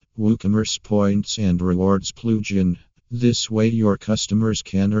WooCommerce Points and Rewards plugin. This way your customers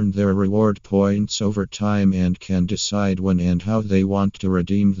can earn their reward points over time and can decide when and how they want to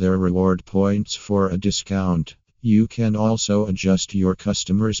redeem their reward points for a discount. You can also adjust your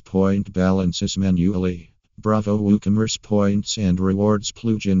customers' point balances manually. Bravo! WooCommerce Points and Rewards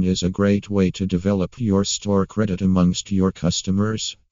plugin is a great way to develop your store credit amongst your customers.